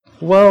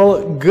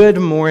Well, good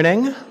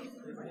morning.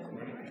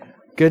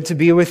 Good to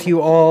be with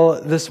you all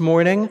this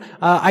morning.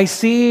 I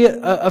see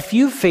a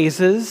few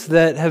faces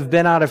that have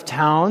been out of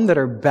town that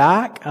are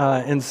back,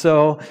 and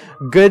so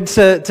good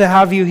to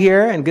have you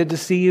here and good to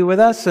see you with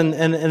us, and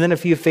then a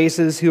few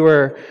faces who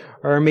are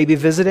maybe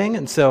visiting,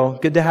 and so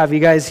good to have you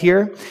guys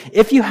here.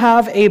 If you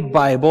have a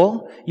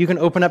Bible, you can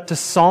open up to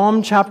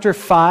Psalm chapter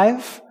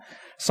 5.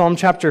 Psalm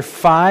chapter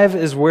 5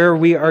 is where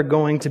we are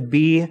going to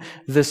be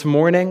this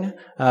morning.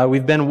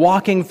 We've been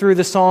walking through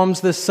the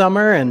Psalms this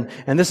summer, and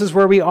this is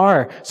where we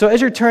are. So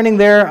as you're turning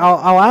there,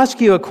 I'll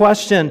ask you a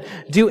question.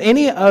 Do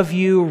any of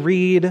you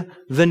read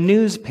the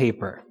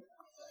newspaper?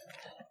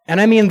 And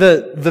I mean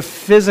the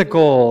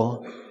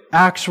physical,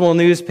 actual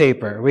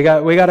newspaper. We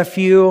got a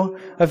few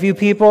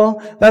people.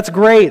 That's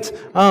great.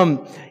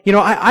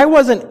 I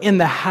wasn't in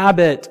the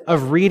habit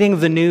of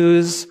reading the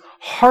news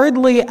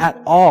hardly at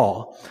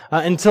all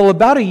until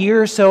about a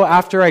year or so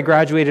after I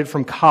graduated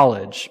from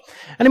college.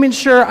 And I mean,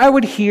 sure, I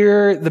would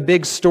hear the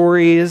big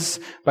stories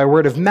by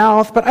word of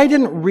mouth, but I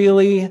didn't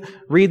really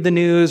read the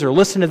news or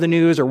listen to the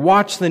news or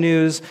watch the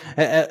news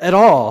at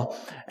all.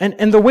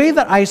 And the way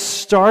that I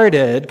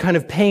started kind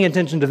of paying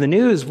attention to the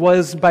news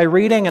was by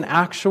reading an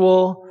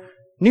actual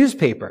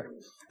newspaper.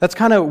 That's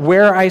kind of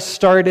where I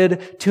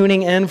started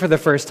tuning in for the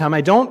first time.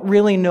 I don't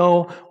really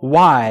know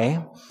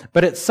why,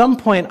 but at some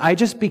point I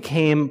just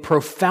became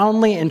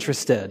profoundly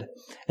interested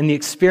in the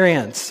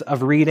experience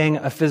of reading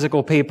a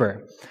physical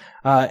paper.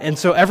 And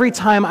so every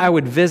time I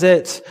would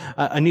visit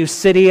a new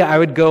city, I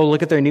would go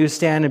look at their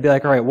newsstand and be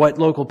like, all right, what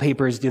local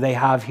papers do they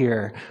have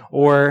here?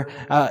 Or,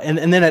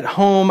 and then at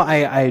home,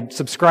 I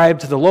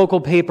subscribed to the local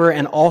paper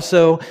and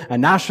also a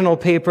national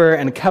paper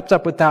and kept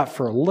up with that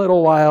for a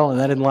little while, and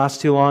that didn't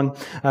last too long.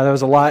 There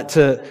was a lot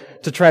to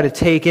try to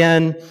take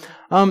in.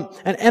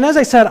 And as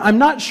I said, I'm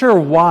not sure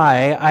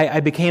why I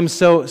became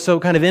so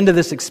kind of into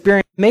this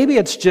experience. Maybe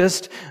it's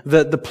just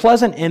the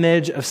pleasant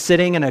image of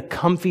sitting in a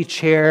comfy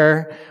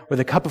chair with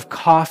a cup of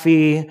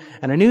coffee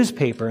and a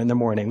newspaper in the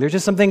morning. There's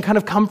just something kind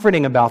of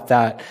comforting about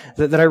that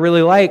I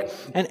really like.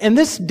 And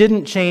this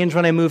didn't change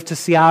when I moved to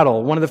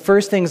Seattle. One of the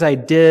first things I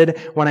did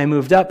when I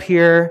moved up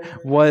here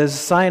was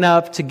sign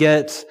up to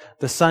get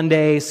the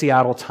Sunday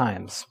Seattle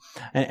Times.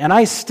 And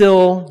I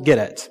still get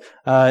it.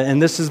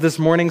 And this is this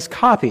morning's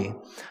copy.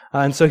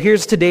 And so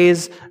here's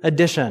today's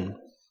edition.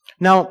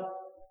 Now,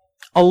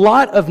 a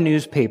lot of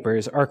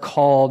newspapers are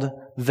called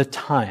the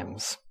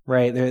Times,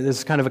 right?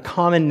 There's kind of a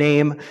common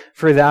name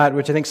for that,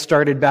 which I think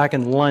started back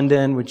in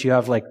London, which you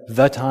have like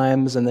the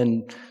Times and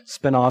then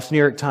spin-offs, New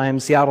York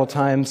Times, Seattle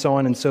Times, so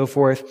on and so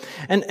forth.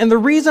 And the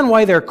reason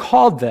why they're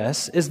called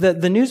this is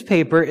that the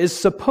newspaper is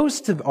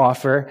supposed to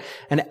offer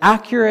an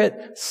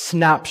accurate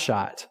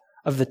snapshot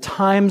of the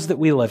times that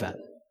we live in.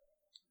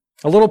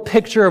 A little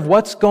picture of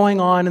what's going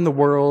on in the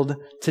world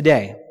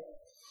today.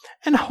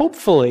 And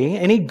hopefully,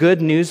 any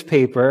good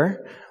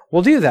newspaper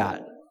will do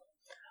that.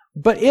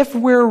 But if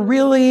we're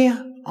really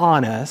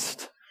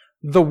honest,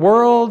 the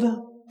world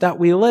that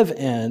we live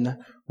in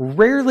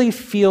rarely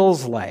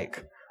feels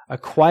like a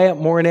quiet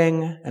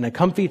morning and a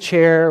comfy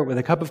chair with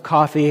a cup of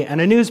coffee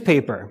and a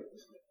newspaper,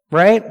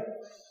 right?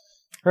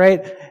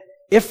 Right?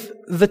 If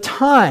the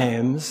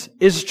Times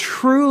is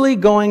truly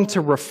going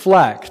to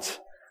reflect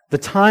the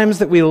times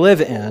that we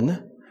live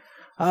in,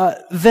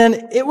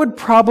 then it would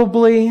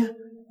probably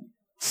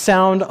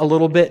sound a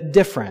little bit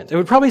different. It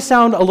would probably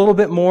sound a little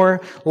bit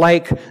more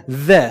like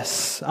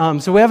this.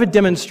 So we have a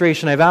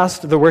demonstration. I've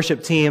asked the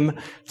worship team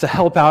to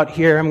help out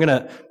here. I'm going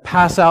to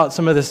pass out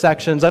some of the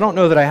sections. I don't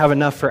know that I have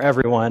enough for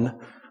everyone.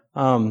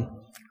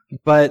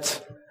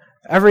 But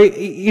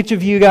each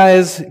of you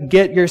guys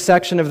get your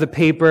section of the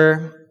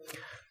paper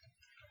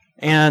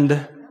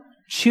and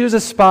choose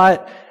a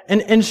spot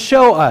and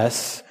show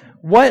us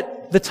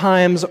what the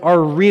times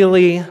are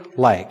really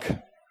like.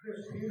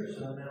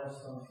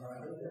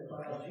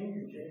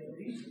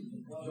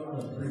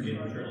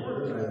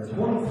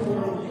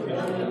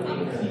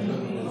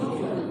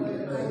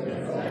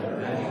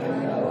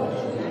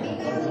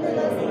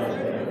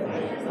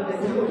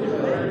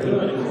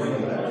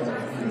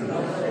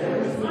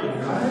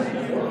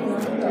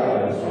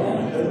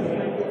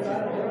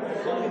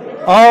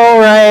 All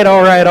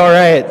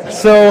right.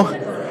 So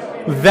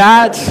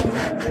that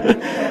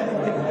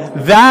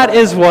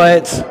is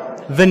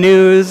what the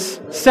news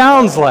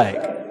sounds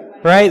like,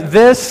 right?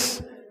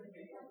 This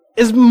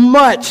is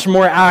much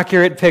more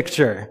accurate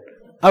picture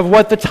of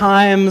what the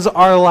times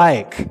are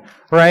like,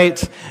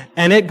 right?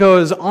 And it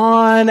goes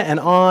on and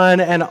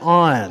on and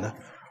on,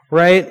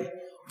 right?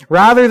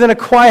 Rather than a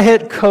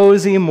quiet,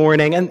 cozy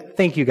morning, and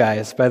thank you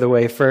guys, by the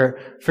way, for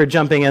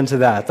jumping into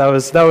that. That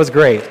was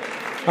great.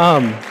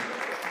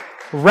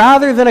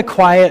 Rather than a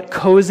quiet,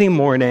 cozy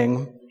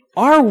morning,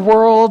 our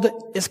world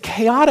is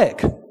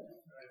chaotic.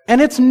 And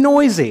it's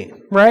noisy,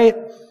 right?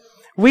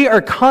 We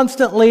are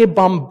constantly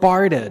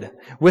bombarded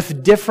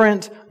with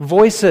different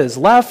voices,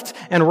 left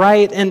and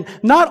right. And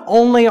not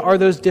only are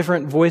those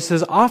different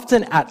voices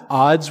often at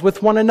odds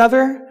with one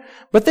another,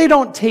 but they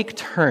don't take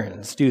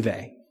turns, do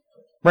they?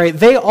 right?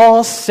 They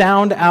all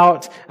sound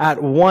out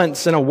at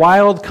once in a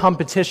wild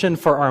competition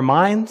for our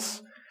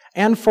minds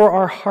and for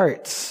our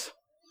hearts.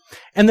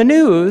 And the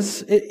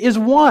news is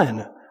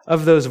one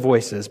of those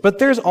voices, but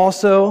there's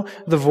also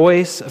the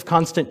voice of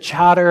constant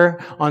chatter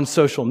on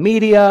social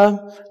media,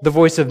 the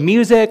voice of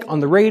music on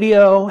the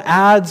radio,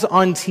 ads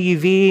on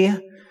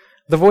TV,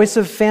 the voice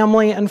of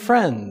family and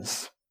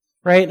friends,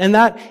 right? And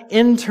that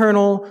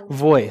internal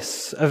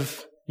voice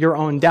of your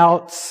own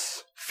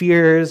doubts,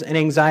 fears, and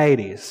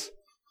anxieties,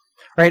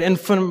 right? And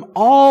from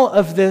all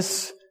of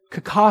this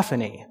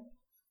cacophony,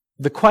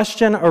 the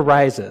question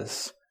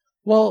arises,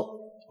 well,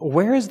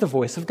 where is the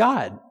voice of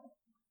God?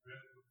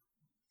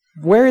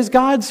 Where is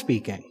God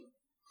speaking?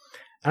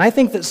 And I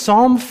think that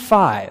Psalm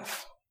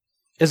 5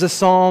 is a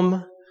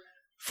psalm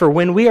for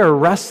when we are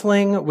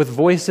wrestling with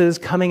voices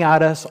coming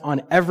at us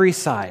on every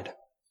side.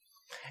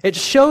 It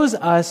shows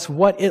us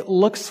what it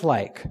looks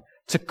like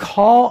to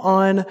call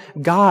on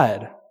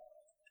God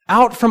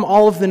out from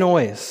all of the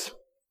noise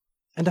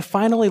and to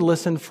finally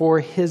listen for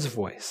His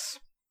voice.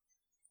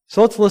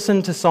 So let's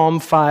listen to Psalm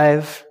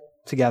 5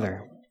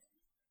 together.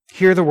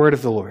 Hear the word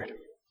of the Lord.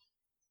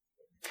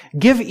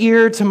 Give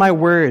ear to my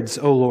words,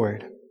 O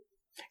Lord.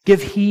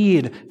 Give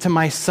heed to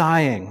my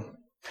sighing.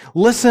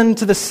 Listen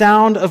to the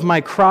sound of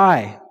my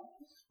cry,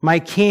 my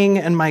King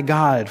and my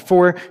God,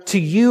 for to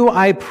you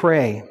I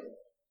pray.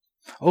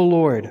 O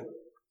Lord,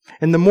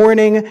 in the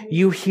morning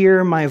you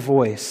hear my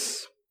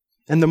voice.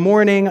 In the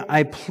morning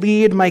I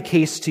plead my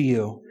case to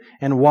you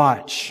and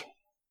watch.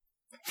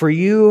 For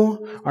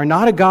you are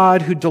not a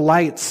God who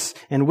delights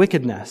in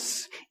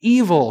wickedness.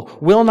 Evil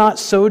will not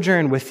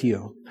sojourn with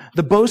you.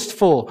 The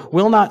boastful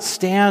will not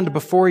stand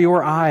before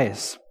your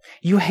eyes.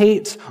 You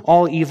hate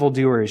all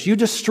evildoers. You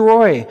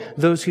destroy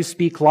those who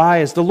speak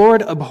lies. The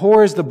Lord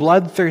abhors the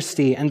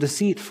bloodthirsty and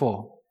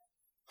deceitful.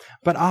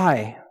 But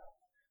I,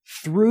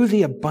 through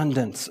the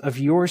abundance of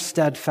your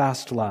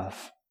steadfast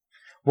love,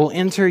 will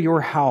enter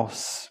your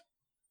house.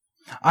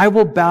 I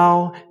will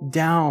bow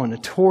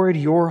down toward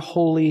your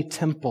holy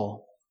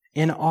temple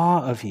in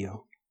awe of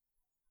you.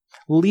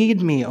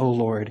 Lead me, O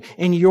Lord,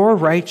 in your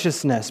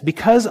righteousness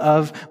because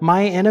of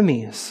my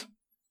enemies.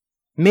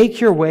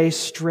 Make your way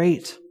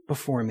straight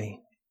before me.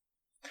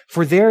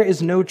 For there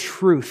is no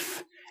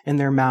truth in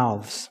their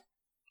mouths.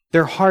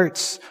 Their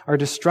hearts are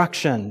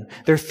destruction.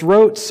 Their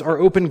throats are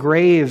open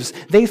graves.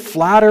 They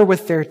flatter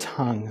with their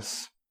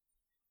tongues.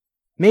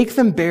 Make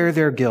them bear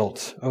their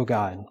guilt, O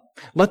God.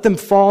 Let them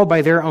fall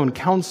by their own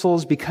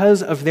counsels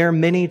because of their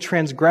many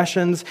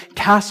transgressions.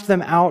 Cast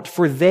them out,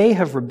 for they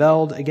have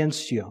rebelled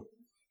against you.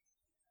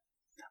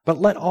 But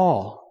let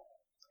all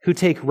who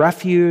take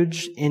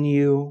refuge in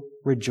you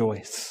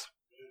rejoice.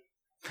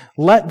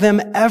 Let them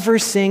ever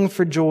sing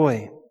for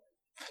joy.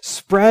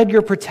 Spread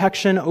your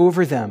protection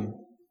over them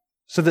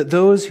so that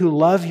those who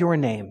love your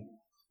name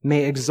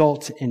may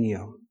exult in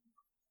you.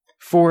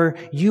 For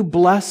you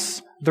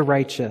bless the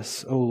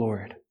righteous, O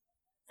Lord.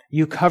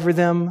 You cover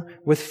them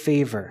with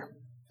favor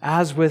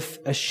as with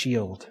a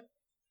shield.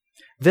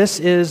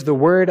 This is the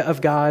word of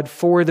God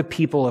for the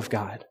people of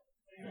God.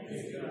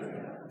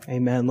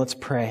 Amen. Let's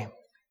pray.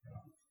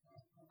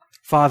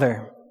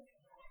 Father,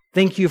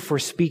 thank you for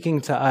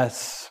speaking to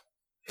us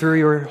through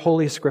your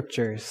holy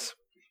scriptures.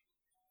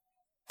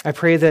 I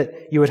pray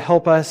that you would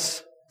help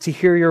us to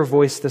hear your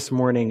voice this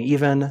morning,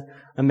 even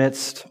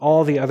amidst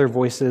all the other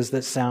voices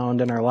that sound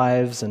in our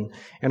lives and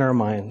in our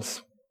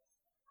minds.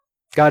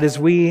 God, as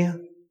we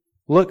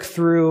look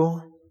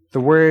through the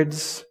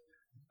words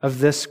of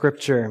this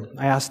scripture,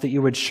 I ask that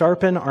you would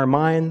sharpen our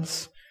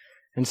minds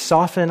and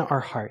soften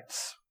our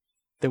hearts,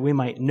 that we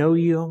might know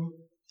you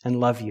and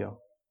love you.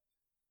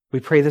 We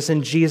pray this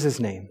in Jesus'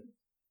 name.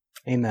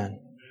 Amen.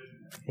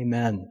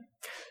 Amen.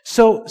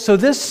 So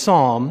this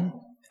psalm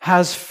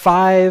has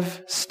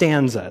 5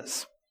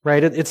 stanzas,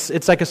 right?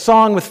 It's like a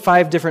song with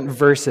 5 different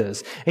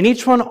verses, and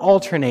each one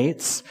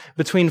alternates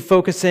between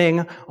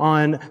focusing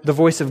on the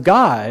voice of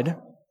God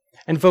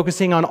and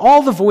focusing on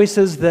all the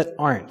voices that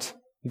aren't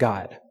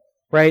God,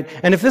 right?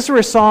 And if this were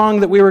a song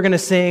that we were going to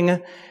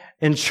sing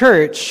in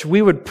church,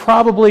 we would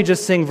probably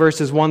just sing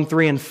verses 1,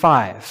 3, and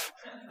 5,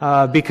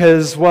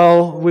 because,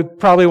 well, we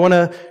probably want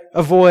to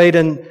avoid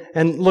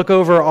and look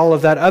over all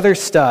of that other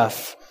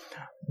stuff.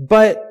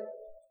 But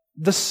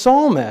the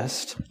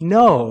psalmist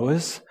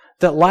knows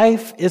that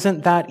life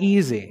isn't that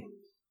easy.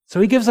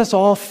 So he gives us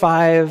all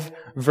 5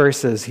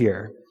 verses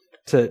here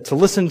to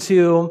listen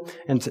to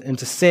and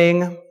to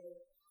sing.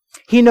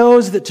 He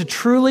knows that to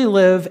truly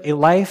live a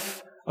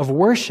life of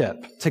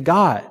worship to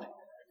God,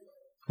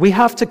 we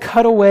have to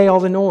cut away all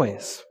the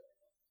noise.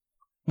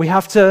 We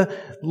have to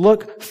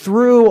look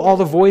through all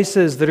the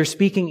voices that are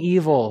speaking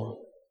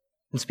evil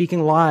and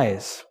speaking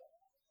lies,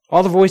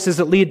 all the voices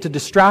that lead to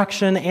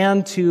distraction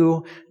and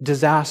to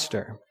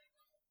disaster.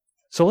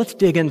 So let's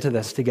dig into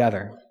this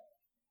together.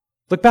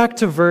 Look back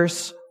to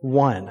verse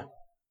 1.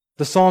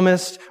 The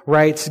psalmist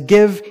writes,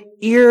 "Give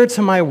ear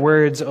to my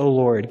words, O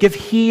Lord. Give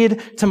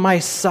heed to my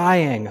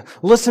sighing.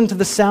 Listen to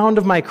the sound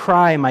of my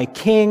cry, my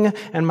King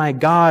and my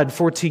God,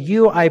 for to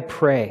you I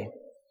pray.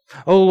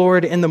 O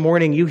Lord, in the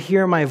morning you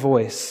hear my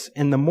voice.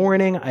 In the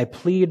morning I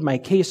plead my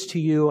case to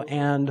you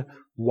and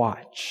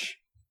watch.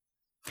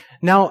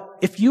 Now,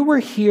 if you were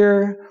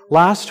here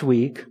last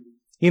week,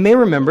 you may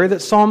remember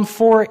that Psalm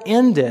 4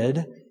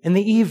 ended in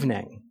the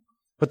evening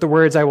with the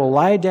words, I will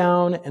lie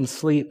down and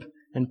sleep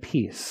in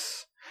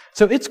peace.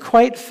 So it's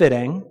quite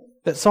fitting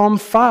that Psalm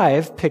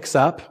 5 picks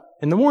up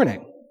in the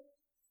morning.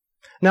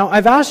 Now,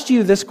 I've asked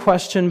you this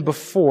question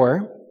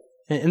before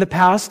in the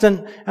past,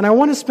 and I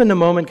want to spend a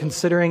moment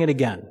considering it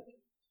again.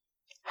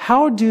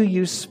 How do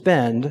you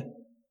spend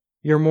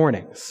your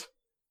mornings?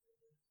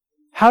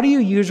 How do you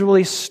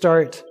usually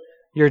start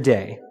your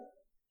day?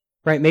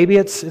 Right? Maybe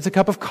it's a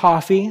cup of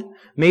coffee.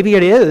 Maybe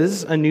it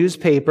is a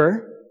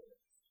newspaper,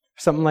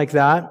 something like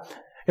that.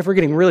 If we're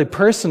getting really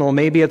personal,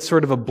 maybe it's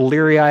sort of a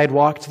bleary-eyed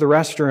walk to the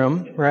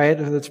restroom, right?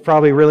 That's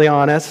probably really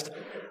honest.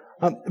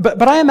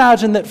 But I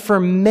imagine that for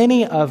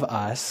many of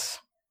us,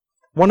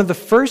 one of the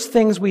first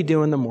things we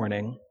do in the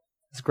morning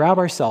is grab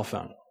our cell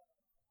phone.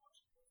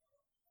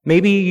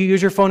 Maybe you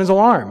use your phone as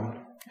alarm.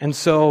 And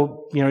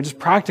so, just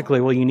practically,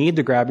 you need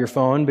to grab your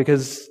phone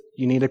because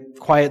you need to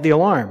quiet the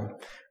alarm,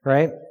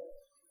 right?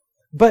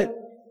 But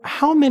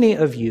how many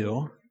of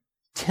you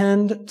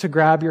tend to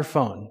grab your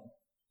phone?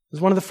 It's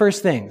one of the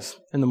first things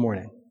in the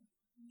morning,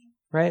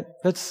 right?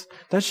 That's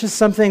just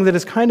something that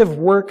has kind of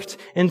worked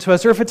into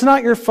us. Or if it's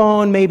not your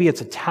phone, maybe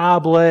it's a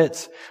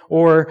tablet,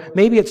 or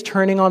maybe it's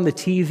turning on the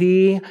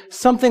TV,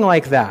 something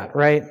like that,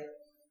 right?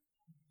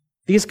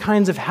 These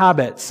kinds of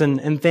habits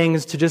and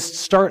things to just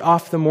start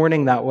off the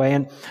morning that way.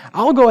 And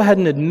I'll go ahead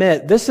and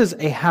admit this is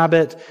a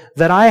habit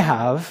that I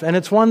have, and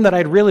it's one that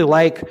I'd really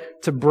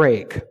like to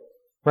break.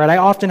 Right? I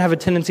often have a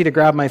tendency to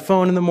grab my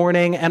phone in the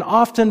morning, and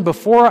often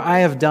before I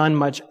have done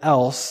much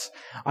else,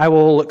 I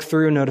will look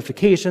through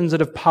notifications that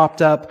have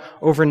popped up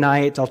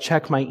overnight. I'll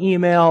check my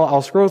email.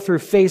 I'll scroll through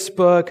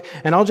Facebook,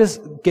 and I'll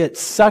just get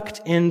sucked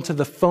into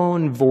the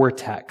phone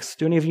vortex.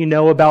 Do any of you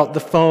know about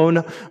the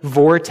phone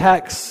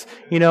vortex?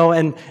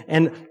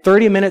 And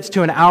 30 minutes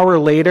to an hour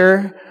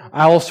later,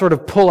 I'll sort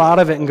of pull out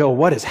of it and go,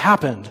 what has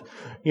happened?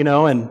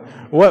 And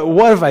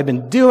what have I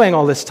been doing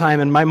all this time?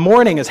 And my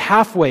morning is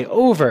halfway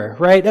over,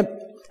 right?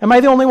 Am I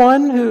the only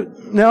one who,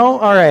 no?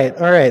 All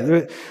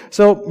right.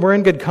 So we're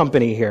in good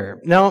company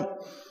here. Now,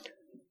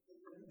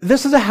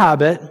 this is a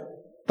habit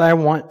that I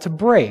want to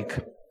break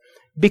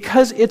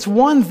because it's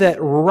one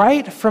that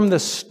right from the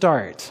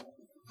start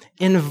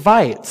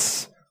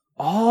invites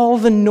all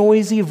the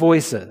noisy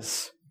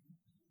voices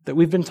that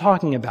we've been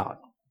talking about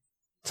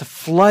to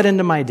flood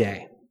into my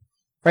day.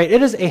 Right?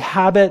 It is a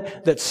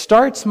habit that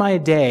starts my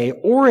day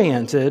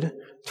oriented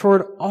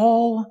toward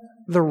all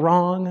the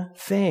wrong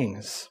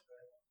things.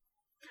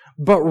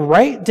 But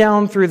right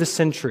down through the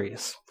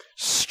centuries,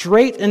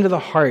 straight into the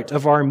heart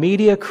of our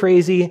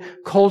media-crazy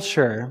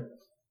culture,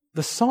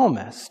 the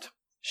psalmist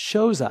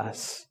shows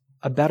us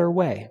a better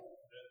way.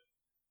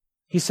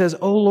 He says,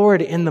 O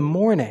Lord, in the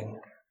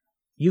morning,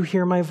 you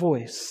hear my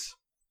voice.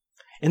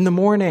 In the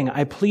morning,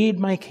 I plead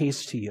my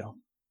case to you,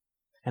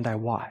 and I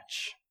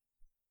watch.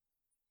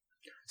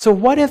 So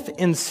what if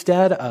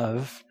instead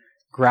of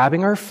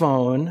grabbing our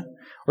phone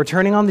or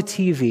turning on the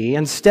TV,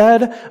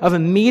 instead of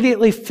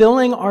immediately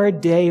filling our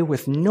day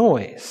with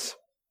noise,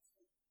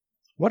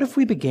 what if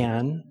we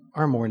began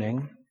our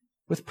morning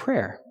with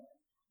prayer?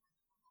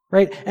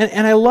 Right?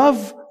 And I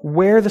love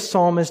where the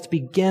psalmist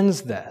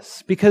begins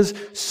this, because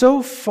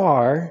so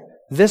far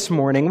this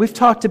morning we've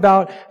talked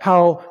about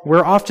how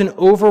we're often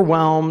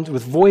overwhelmed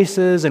with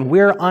voices and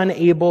we're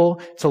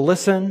unable to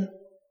listen.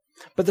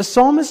 But the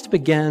psalmist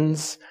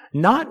begins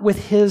not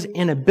with his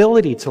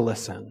inability to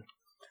listen,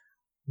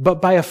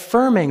 but by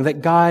affirming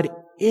that God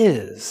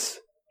is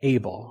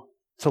able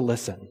to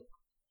listen.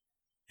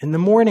 In the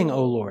morning,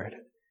 O Lord,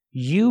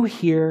 you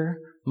hear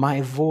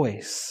my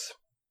voice.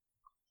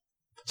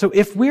 So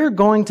if we're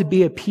going to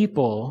be a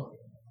people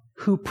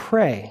who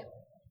pray,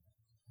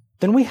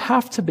 then we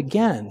have to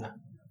begin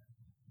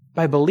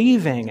by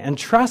believing and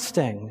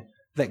trusting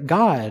that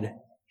God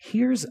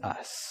hears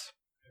us.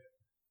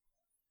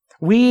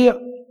 We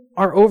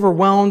are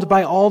overwhelmed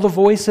by all the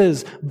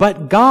voices,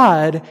 but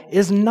God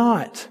is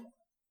not.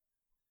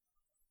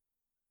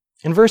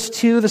 In verse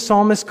 2, the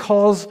psalmist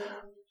calls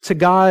to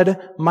God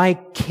my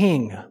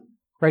king,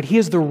 right? He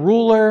is the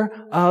ruler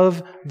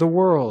of the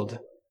world.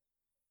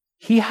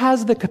 He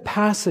has the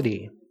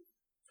capacity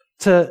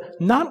to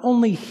not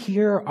only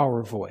hear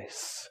our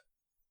voice,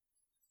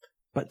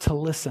 but to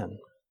listen.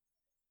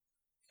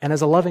 And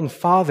as a loving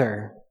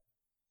father,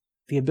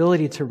 the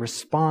ability to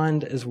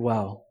respond as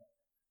well.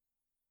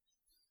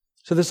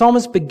 So the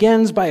psalmist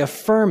begins by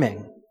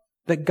affirming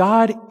that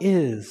God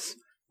is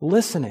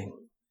listening.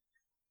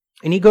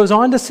 And he goes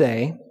on to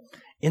say,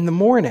 in the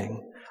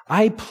morning,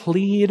 I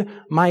plead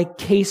my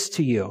case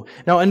to you.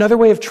 Now, another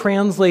way of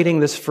translating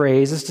this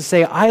phrase is to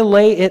say, I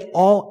lay it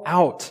all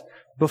out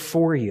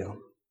before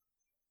you.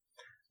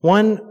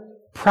 One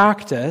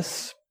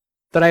practice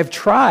that I've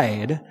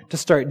tried to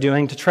start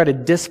doing to try to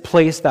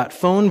displace that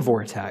phone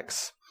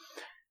vortex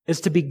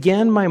is to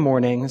begin my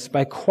mornings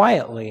by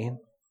quietly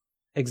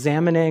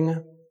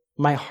examining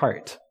my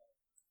heart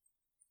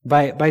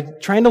by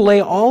trying to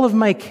lay all of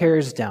my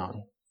cares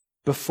down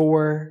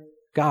before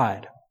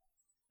God.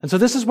 And so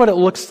this is what it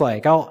looks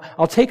like.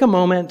 I'll take a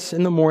moment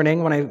in the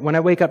morning when I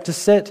wake up to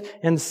sit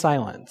in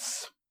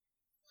silence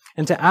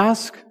and to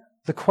ask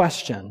the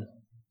question,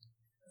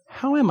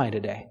 how am I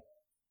today?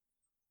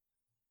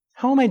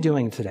 How am I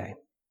doing today?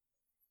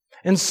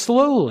 And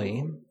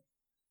slowly,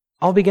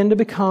 I'll begin to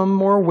become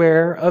more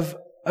aware of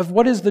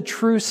what is the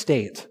true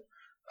state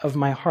of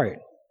my heart.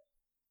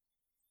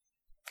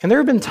 And there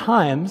have been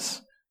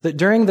times that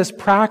during this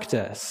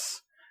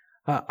practice,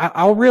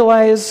 I'll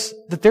realize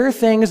that there are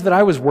things that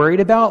I was worried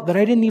about that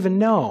I didn't even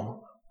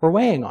know were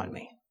weighing on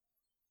me.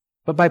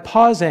 But by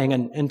pausing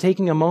and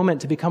taking a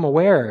moment to become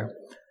aware,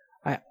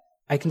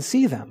 I can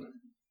see them.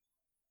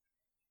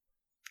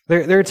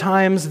 There are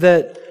times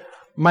that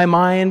my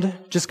mind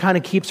just kind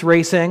of keeps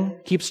racing,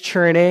 keeps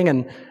churning,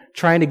 and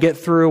trying to get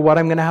through what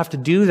I'm going to have to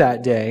do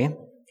that day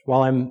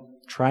while I'm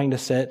trying to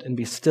sit and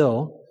be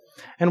still.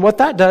 And what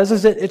that does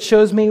is it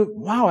shows me,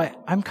 wow,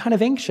 I'm kind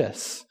of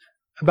anxious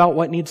about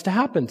what needs to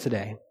happen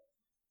today.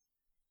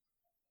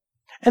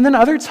 And then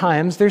other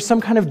times, there's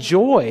some kind of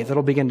joy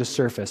that'll begin to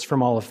surface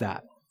from all of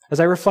that as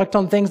I reflect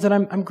on things that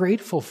I'm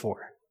grateful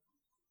for,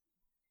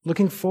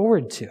 looking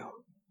forward to.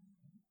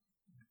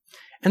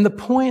 And the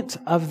point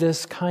of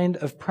this kind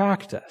of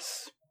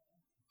practice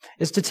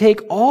is to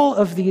take all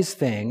of these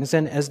things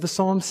and, as the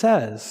psalm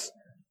says,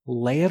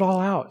 lay it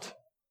all out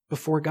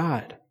before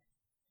God.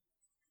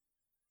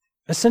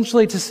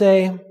 Essentially to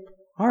say,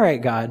 all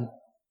right, God,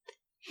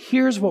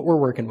 here's what we're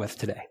working with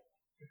today.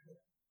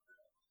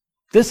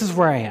 This is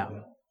where I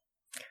am.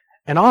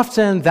 And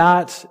often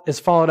that is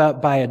followed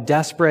up by a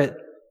desperate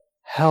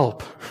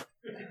help.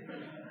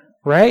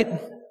 Right?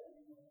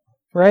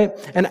 Right?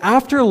 And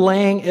after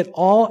laying it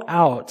all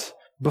out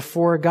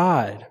before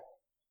God,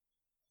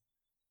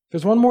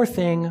 there's one more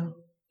thing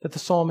that the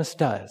psalmist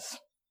does.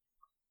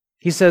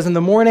 He says, in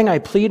the morning I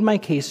plead my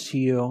case to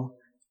you,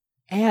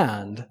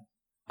 and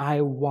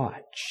I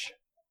watch.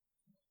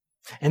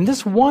 And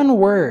this one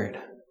word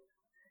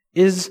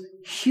is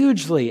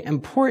hugely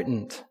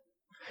important.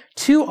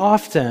 Too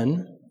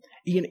often,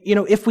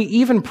 if we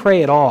even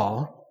pray at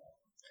all,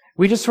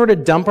 we just sort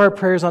of dump our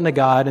prayers onto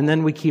God and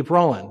then we keep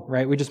rolling,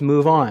 right? We just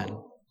move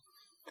on.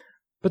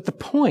 But the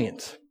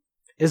point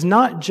is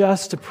not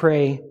just to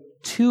pray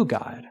to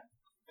God,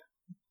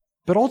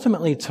 but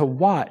ultimately to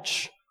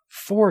watch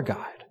for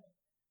God.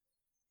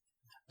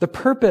 The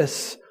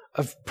purpose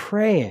of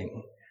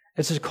praying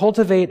is to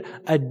cultivate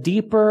a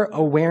deeper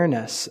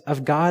awareness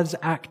of God's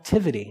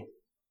activity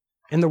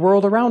in the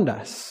world around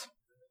us.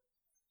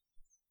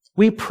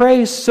 We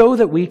pray so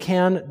that we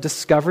can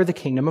discover the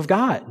kingdom of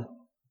God.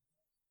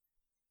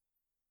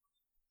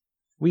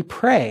 We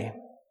pray,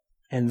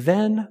 and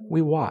then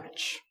we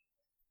watch.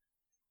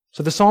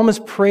 So the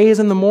psalmist prays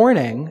in the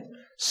morning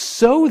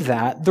so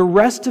that the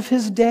rest of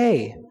his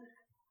day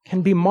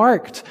can be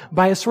marked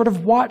by a sort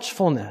of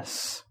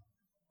watchfulness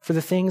for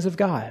the things of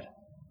God.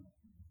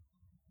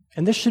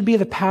 And this should be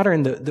the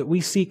pattern that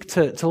we seek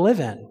to live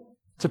in,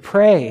 to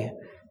pray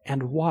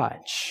and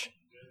watch.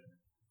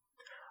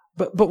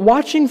 But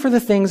watching for the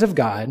things of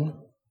God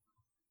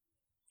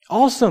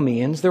also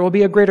means there will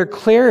be a greater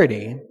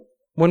clarity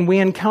when we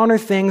encounter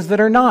things that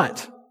are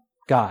not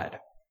God.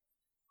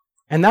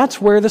 And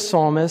that's where the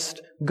psalmist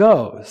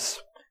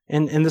goes.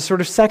 In the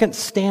sort of second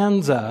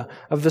stanza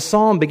of the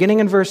psalm, beginning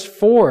in verse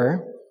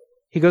 4,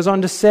 he goes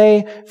on to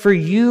say, "For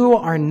you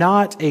are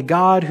not a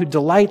God who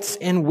delights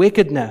in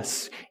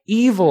wickedness.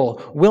 Evil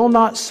will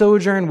not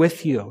sojourn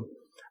with you.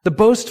 The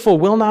boastful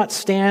will not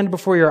stand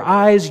before your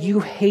eyes. You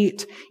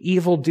hate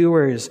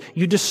evildoers.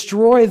 You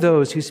destroy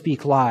those who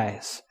speak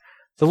lies.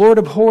 The Lord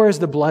abhors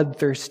the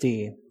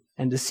bloodthirsty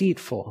and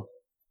deceitful."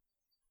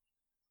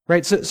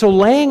 Right? So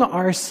laying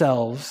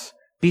ourselves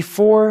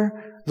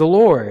before the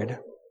Lord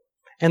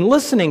and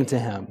listening to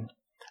Him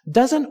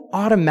doesn't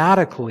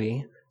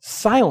automatically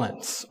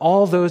silence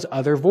all those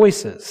other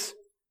voices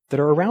that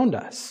are around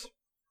us.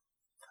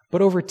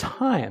 But over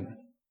time,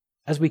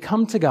 as we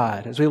come to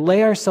God, as we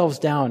lay ourselves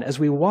down, as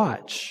we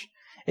watch,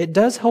 it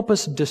does help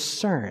us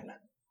discern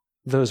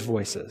those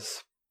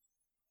voices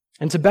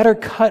and to better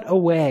cut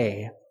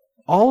away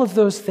all of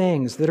those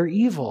things that are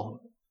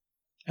evil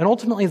and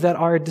ultimately that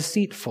are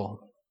deceitful.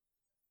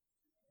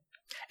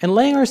 And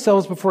laying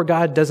ourselves before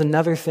God does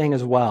another thing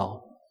as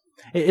well.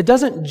 It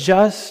doesn't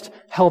just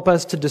help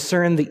us to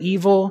discern the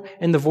evil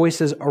in the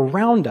voices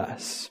around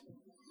us,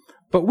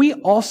 but we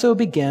also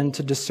begin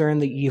to discern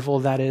the evil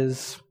that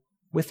is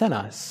within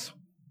us.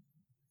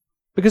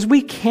 Because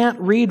we can't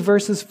read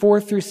verses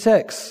 4 through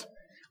 6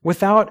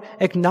 without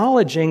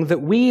acknowledging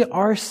that we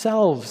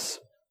ourselves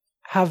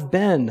have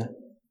been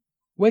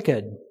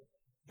wicked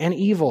and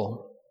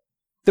evil,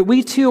 that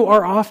we too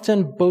are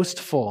often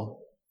boastful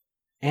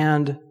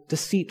and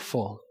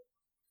deceitful.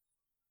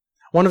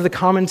 One of the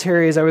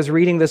commentaries I was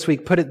reading this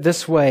week put it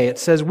this way. It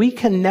says, "We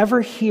can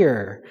never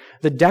hear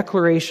the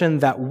declaration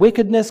that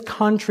wickedness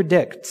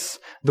contradicts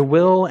the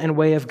will and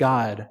way of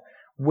God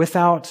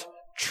without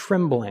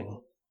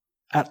trembling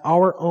at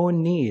our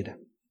own need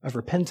of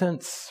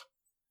repentance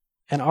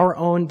and our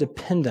own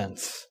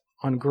dependence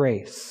on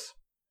grace.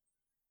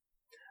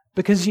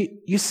 Because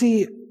you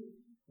see,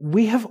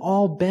 we have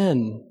all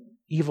been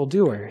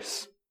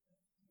evildoers.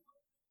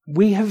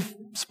 We have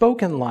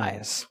spoken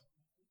lies.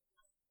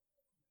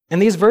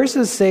 And these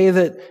verses say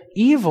that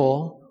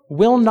evil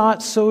will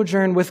not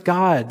sojourn with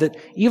God, that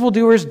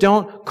evildoers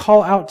don't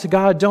call out to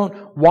God,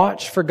 don't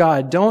watch for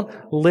God, don't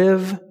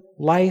live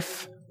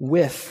life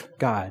with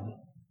God.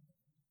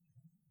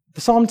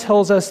 The psalm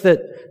tells us that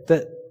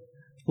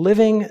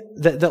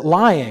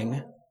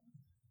lying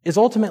is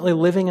ultimately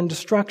living in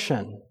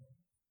destruction.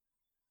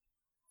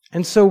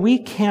 And so we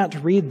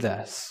can't read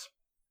this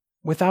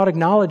without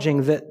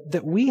acknowledging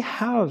that we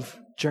have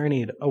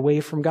journeyed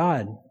away from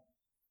God.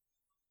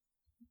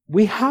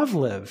 We have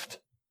lived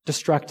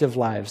destructive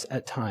lives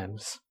at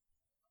times,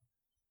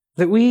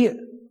 that we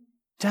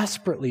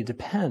desperately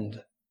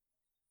depend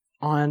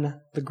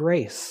on the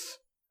grace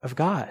of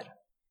God.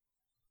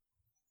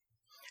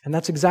 And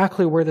that's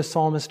exactly where the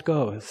psalmist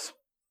goes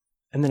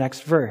in the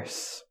next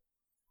verse.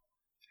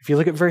 If you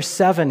look at verse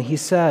 7, he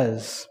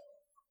says,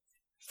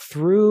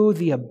 "Through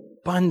the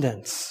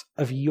abundance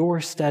of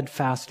your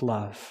steadfast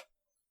love,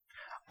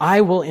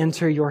 I will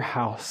enter your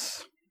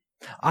house.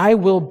 I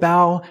will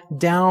bow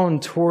down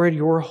toward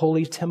your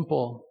holy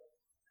temple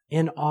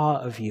in awe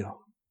of you."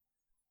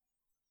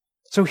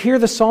 So here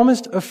the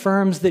psalmist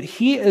affirms that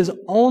he is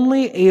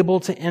only able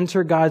to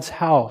enter God's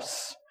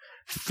house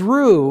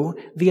through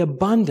the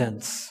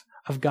abundance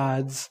of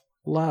God's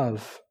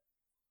love.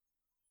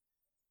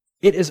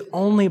 It is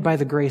only by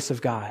the grace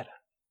of God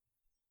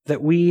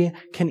that we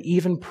can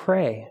even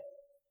pray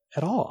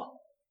at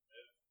all.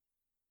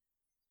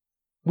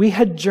 We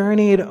had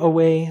journeyed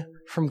away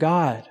from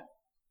God.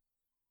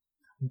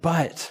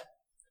 But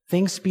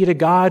thanks be to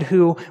God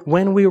who,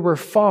 when we were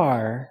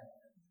far,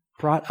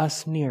 brought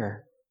us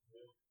near.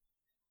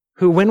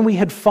 Who, when we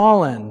had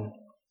fallen,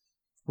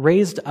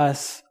 raised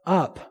us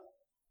up.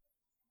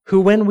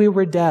 Who, when we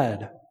were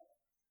dead,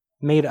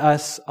 made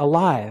us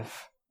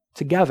alive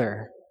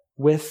together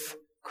with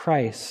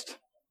Christ.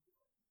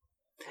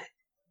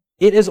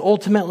 It is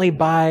ultimately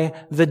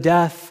by the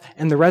death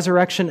and the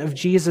resurrection of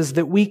Jesus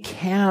that we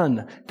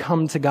can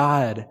come to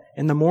God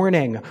in the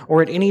morning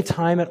or at any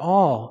time at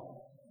all.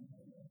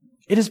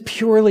 It is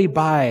purely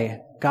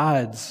by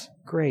God's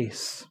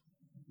grace.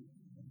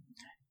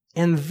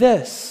 And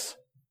this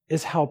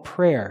is how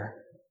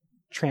prayer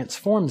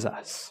transforms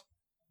us.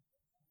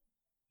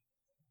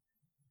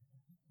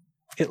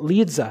 It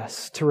leads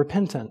us to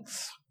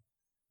repentance.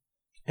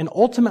 And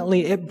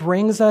ultimately, it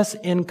brings us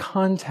in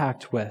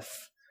contact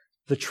with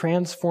the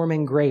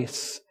transforming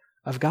grace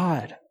of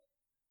God.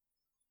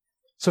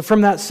 So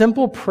from that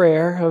simple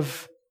prayer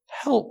of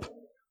help,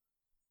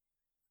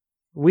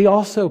 we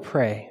also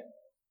pray,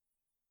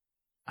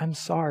 "I'm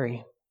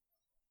sorry."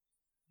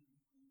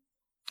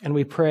 And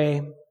we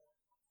pray,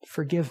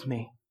 "Forgive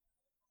me."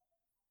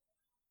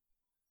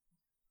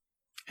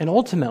 And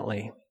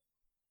ultimately,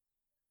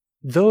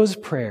 those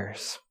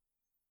prayers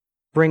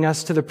bring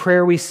us to the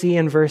prayer we see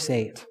in verse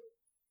 8,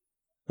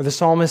 where the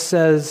psalmist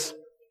says,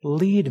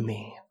 "Lead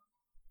me,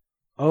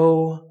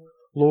 O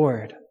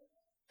Lord,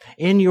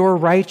 in your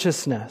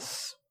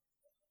righteousness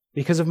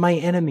because of my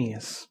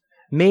enemies.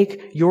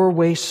 Make your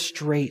way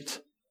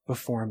straight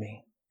before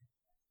me."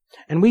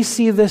 And we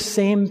see this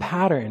same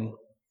pattern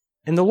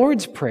in the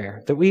Lord's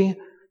Prayer that we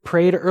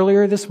prayed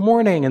earlier this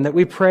morning and that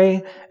we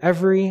pray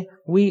every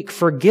week.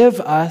 "Forgive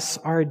us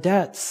our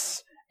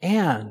debts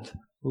and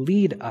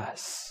lead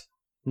us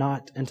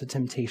not into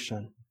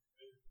temptation."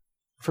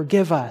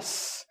 Forgive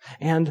us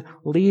and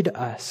lead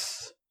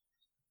us.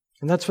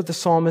 And that's what the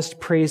psalmist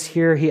prays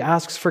here. He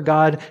asks for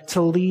God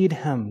to lead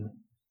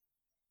him.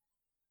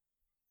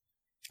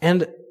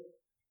 And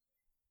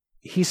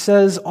he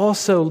says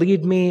also,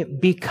 "Lead me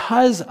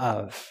because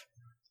of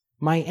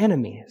my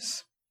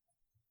enemies."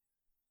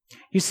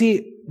 You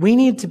see, we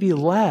need to be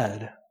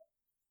led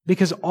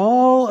because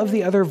all of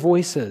the other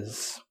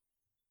voices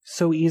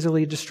so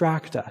easily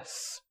distract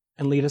us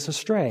and lead us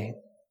astray.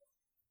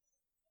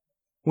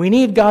 We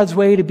need God's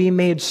way to be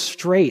made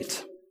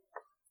straight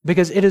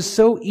because it is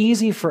so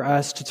easy for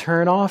us to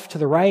turn off to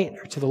the right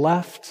or to the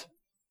left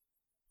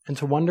and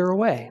to wander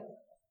away.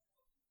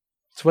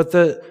 It's what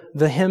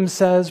the hymn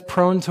says,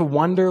 "Prone to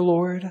wander,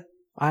 Lord,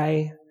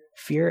 I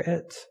fear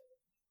it."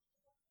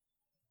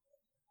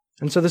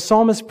 And so the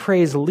psalmist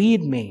prays,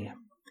 "Lead me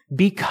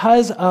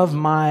because of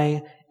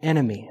my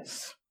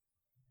enemies."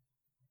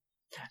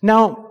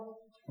 Now,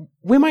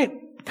 we might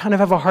kind of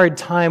have a hard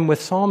time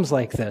with psalms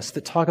like this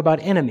that talk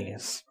about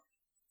enemies.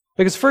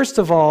 Because first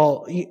of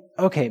all,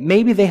 okay,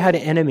 maybe they had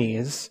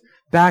enemies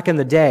back in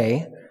the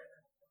day.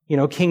 You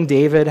know, King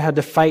David had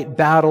to fight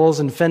battles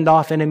and fend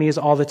off enemies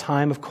all the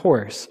time, of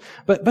course.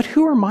 But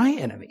who are my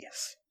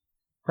enemies?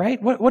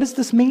 Right? What does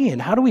this mean?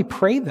 How do we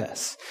pray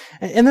this?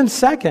 And then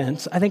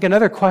second, I think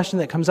another question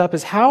that comes up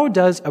is, how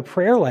does a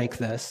prayer like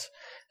this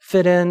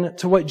fit in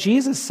to what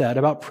Jesus said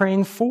about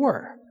praying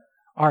for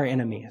our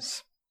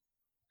enemies?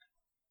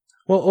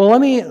 Well, let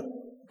me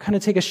kind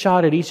of take a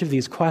shot at each of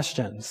these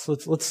questions.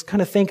 Let's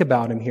kind of think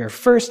about them here.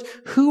 First,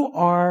 who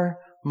are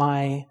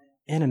my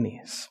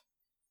enemies?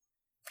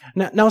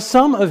 Now,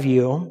 some of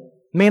you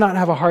may not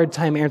have a hard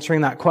time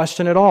answering that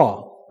question at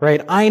all,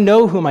 right? I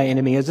know who my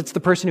enemy is. It's the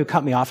person who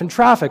cut me off in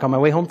traffic on my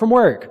way home from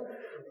work,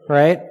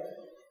 right?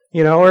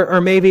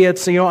 Or maybe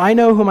it's, I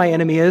know who my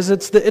enemy is.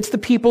 It's the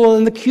people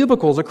in the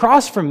cubicles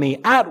across from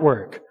me at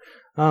work.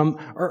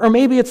 Or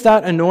maybe it's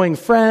that annoying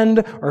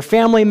friend or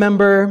family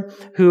member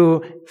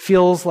who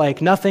feels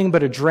like nothing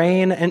but a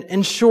drain.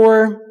 And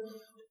sure,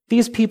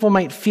 these people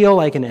might feel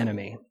like an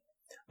enemy.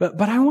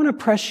 But I want to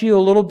press you a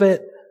little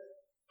bit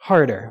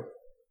harder.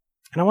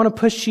 And I want to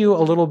push you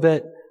a little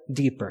bit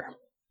deeper.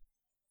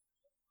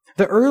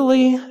 The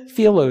early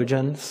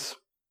theologians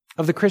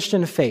of the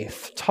Christian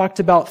faith talked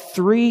about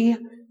 3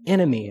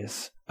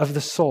 enemies of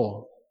the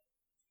soul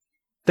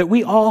that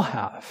we all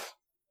have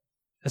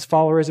as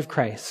followers of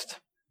Christ.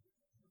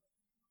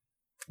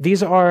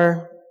 These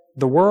are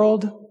the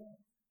world,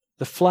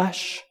 the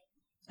flesh,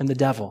 and the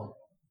devil.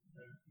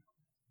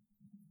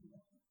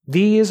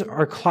 These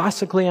are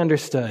classically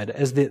understood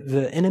as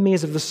the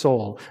enemies of the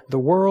soul, the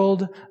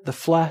world, the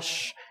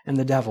flesh, and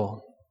the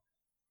devil.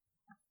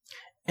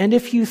 And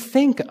if you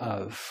think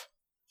of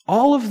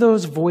all of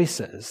those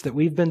voices that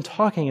we've been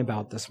talking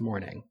about this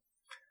morning,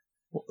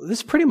 well,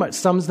 this pretty much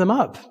sums them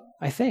up,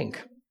 I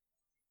think.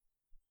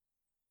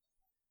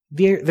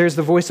 There's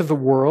the voice of the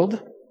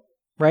world,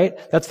 right?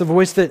 That's the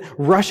voice that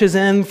rushes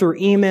in through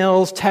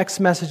emails, text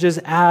messages,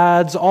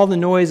 ads, all the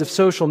noise of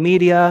social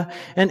media,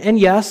 and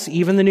yes,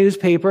 even the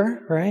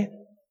newspaper, right?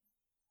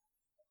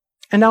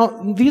 And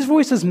now, these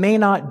voices may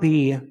not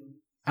be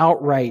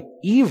outright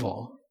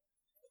evil,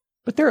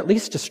 but they're at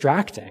least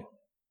distracting,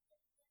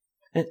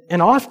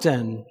 and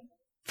often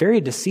very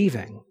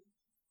deceiving.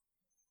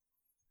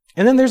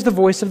 And then there's the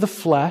voice of the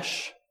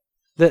flesh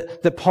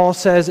that Paul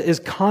says is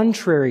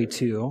contrary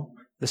to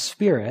the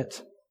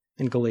Spirit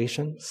in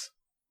Galatians.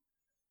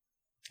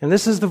 And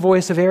this is the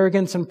voice of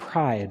arrogance and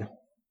pride,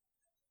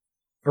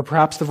 or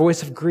perhaps the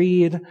voice of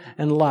greed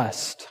and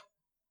lust.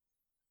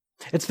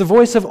 It's the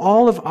voice of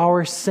all of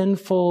our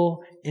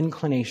sinful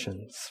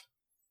inclinations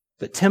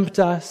that tempt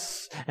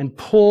us and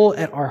pull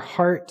at our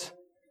heart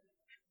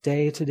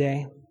day to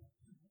day.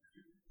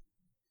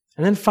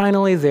 And then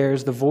finally,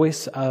 there's the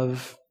voice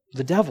of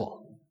the devil.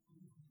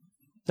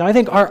 Now, I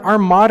think our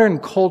modern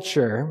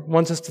culture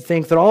wants us to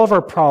think that all of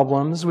our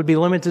problems would be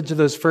limited to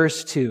those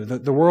first 2,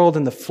 the world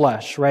and the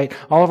flesh, right?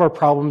 All of our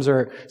problems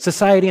are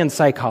society and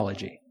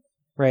psychology,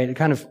 right? To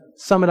kind of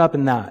sum it up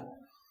in that.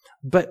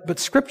 But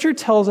Scripture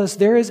tells us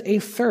there is a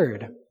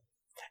third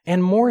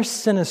and more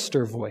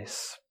sinister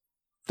voice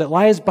that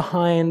lies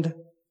behind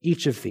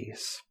each of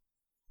these.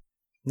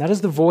 And that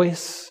is the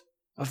voice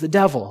of the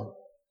devil,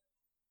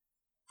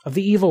 of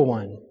the evil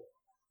one.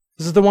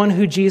 This is the one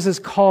who Jesus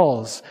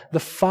calls the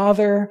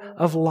father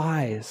of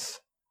lies.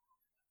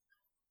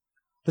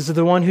 This is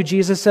the one who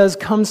Jesus says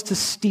comes to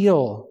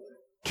steal,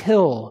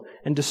 kill,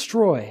 and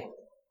destroy.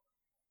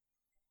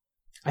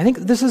 I think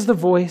this is the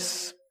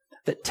voice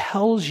that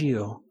tells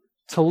you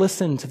to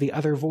listen to the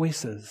other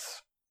voices.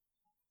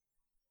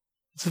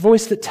 It's the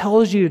voice that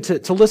tells you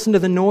to listen to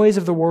the noise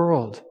of the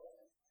world.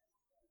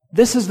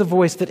 This is the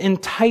voice that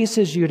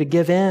entices you to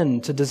give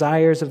in to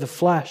desires of the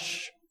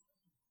flesh.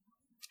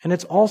 And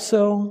it's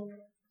also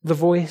the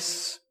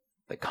voice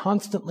that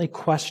constantly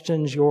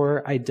questions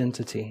your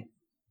identity.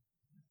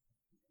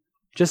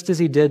 Just as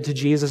he did to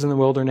Jesus in the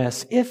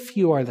wilderness, if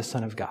you are the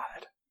Son of God,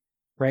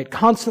 right?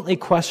 Constantly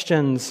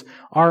questions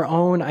our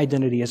own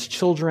identity as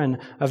children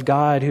of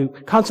God, who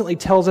constantly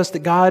tells us that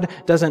God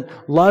doesn't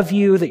love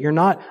you, that you're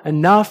not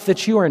enough,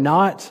 that you are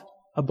not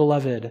a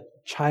beloved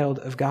child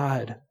of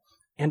God.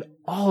 And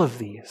all of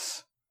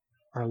these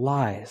are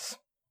lies.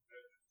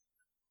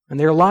 And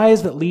they're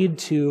lies that lead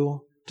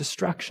to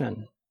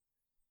destruction.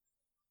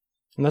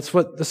 And that's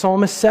what the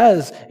psalmist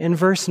says in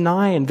verse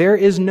 9. There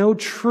is no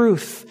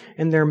truth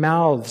in their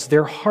mouths.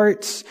 Their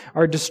hearts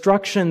are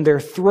destruction. Their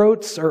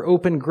throats are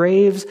open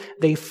graves.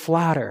 They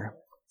flatter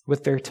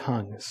with their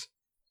tongues.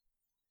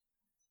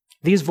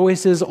 These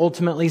voices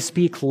ultimately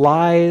speak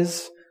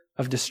lies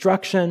of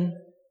destruction.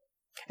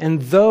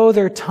 And though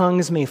their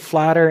tongues may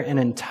flatter and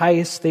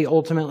entice, they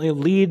ultimately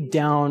lead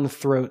down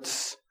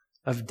throats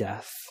of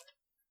death.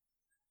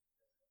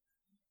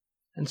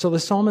 And so the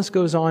psalmist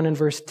goes on in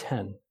verse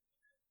 10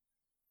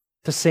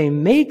 to say,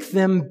 make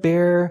them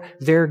bear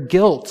their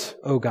guilt,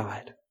 O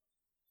God.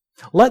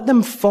 Let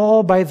them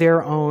fall by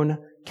their own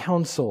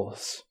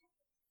counsels.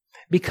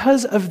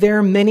 Because of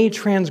their many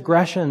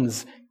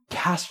transgressions,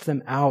 cast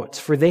them out,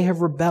 for they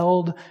have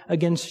rebelled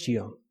against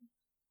you.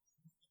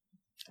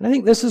 And I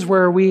think this is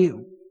where we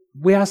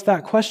ask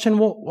that question,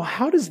 well,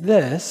 how does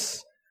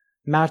this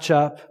match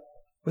up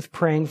with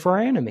praying for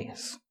our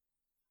enemies?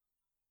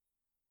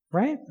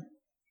 Right?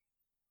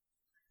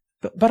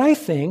 But I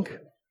think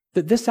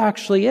that this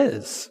actually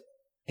is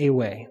a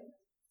way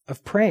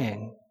of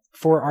praying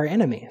for our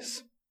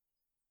enemies.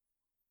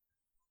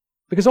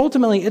 Because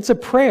ultimately, it's a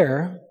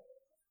prayer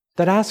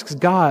that asks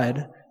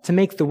God to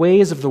make the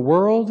ways of the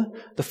world,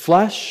 the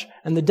flesh,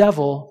 and the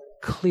devil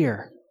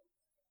clear.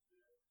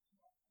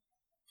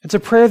 It's a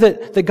prayer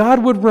that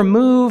God would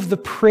remove the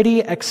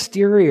pretty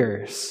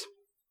exteriors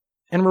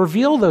and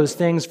reveal those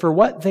things for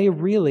what they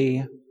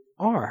really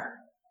are.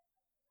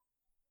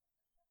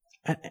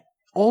 And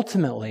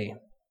ultimately,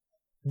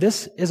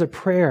 this is a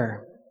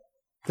prayer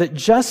that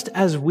just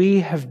as we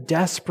have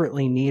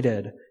desperately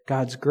needed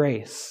God's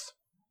grace,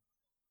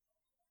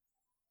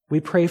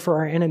 we pray for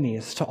our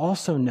enemies to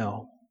also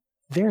know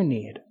their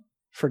need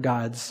for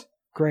God's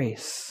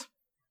grace,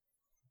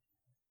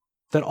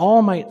 that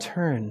all might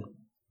turn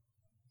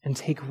and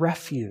take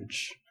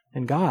refuge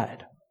in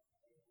God.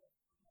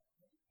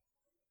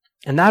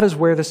 And that is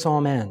where the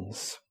psalm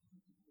ends.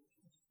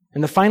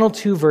 In the final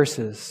 2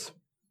 verses,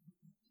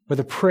 with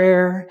a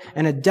prayer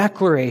and a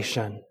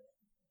declaration,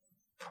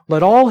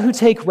 let all who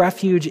take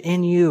refuge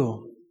in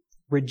you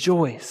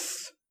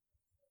rejoice.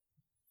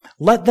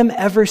 Let them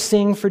ever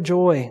sing for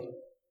joy.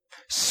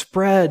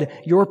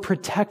 Spread your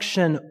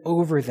protection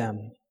over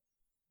them,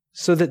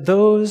 so that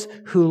those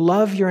who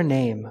love your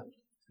name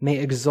may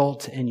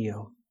exult in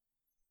you.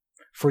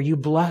 For you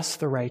bless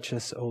the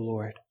righteous, O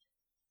Lord.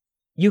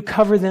 You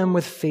cover them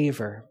with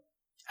favor,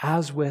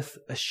 as with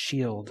a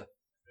shield.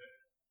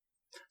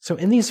 So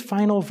in these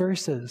final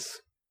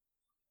verses,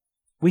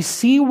 we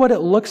see what it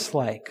looks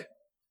like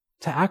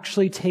to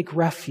actually take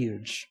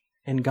refuge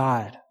in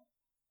God.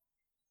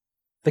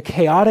 The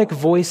chaotic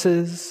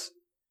voices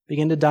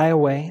begin to die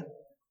away,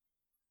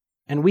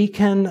 and we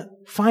can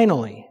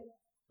finally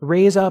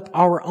raise up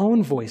our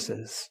own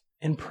voices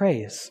in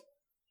praise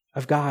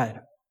of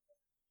God.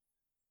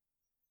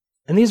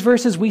 In these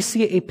verses, we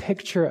see a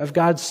picture of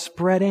God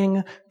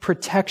spreading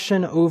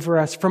protection over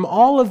us from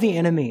all of the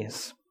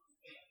enemies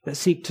that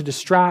seek to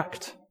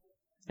distract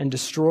and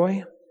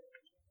destroy.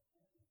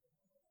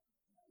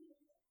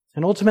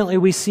 And ultimately,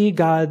 we see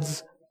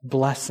God's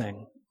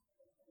blessing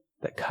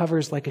that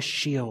covers like a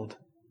shield.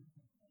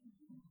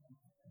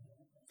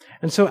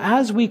 And so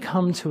as we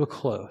come to a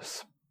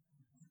close,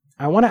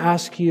 I want to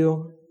ask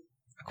you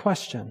a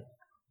question.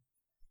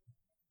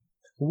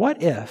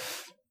 What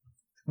if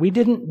we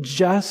didn't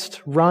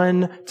just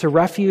run to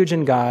refuge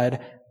in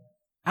God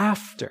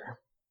after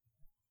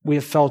we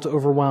have felt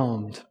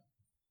overwhelmed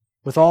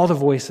with all the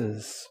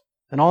voices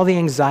and all the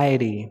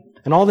anxiety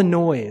and all the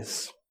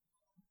noise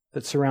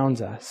that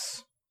surrounds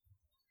us,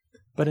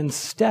 but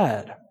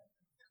instead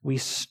we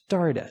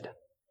started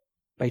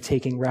by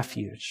taking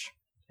refuge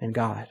in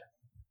God?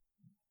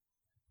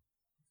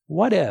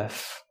 What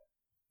if,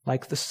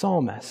 like the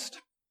psalmist,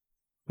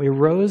 we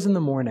rose in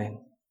the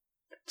morning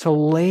to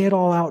lay it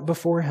all out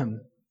before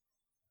Him,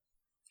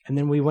 and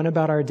then we went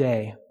about our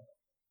day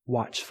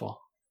watchful?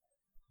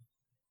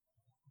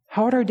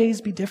 How would our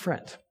days be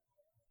different?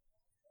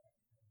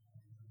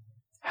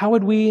 How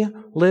would we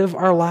live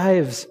our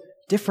lives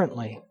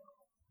differently?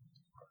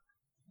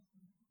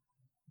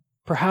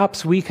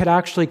 Perhaps we could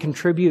actually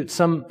contribute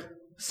some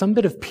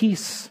bit of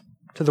peace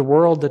to the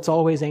world that's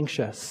always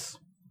anxious,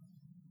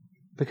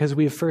 because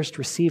we have first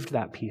received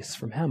that peace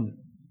from Him.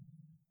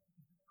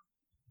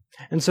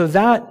 And so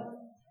that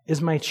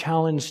is my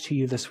challenge to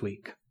you this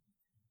week.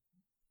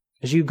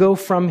 As you go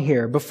from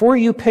here, before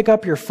you pick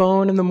up your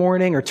phone in the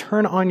morning or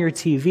turn on your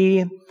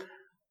TV,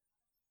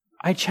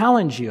 I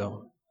challenge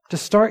you to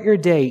start your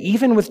day,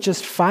 even with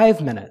just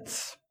 5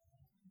 minutes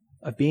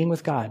of being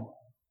with God.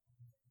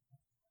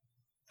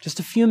 Just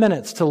a few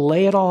minutes to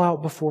lay it all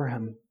out before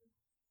Him.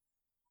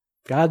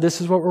 God,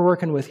 this is what we're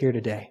working with here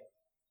today.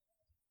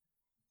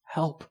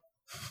 Help.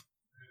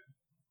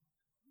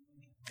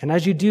 And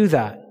as you do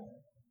that,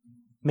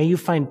 may you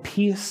find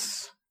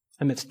peace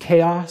amidst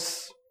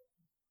chaos.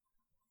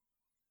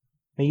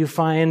 May you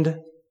find,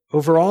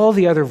 over all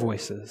the other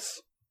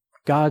voices,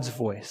 God's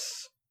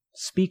voice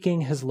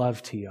speaking His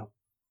love to you.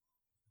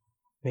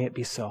 May it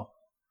be so.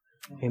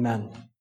 Amen.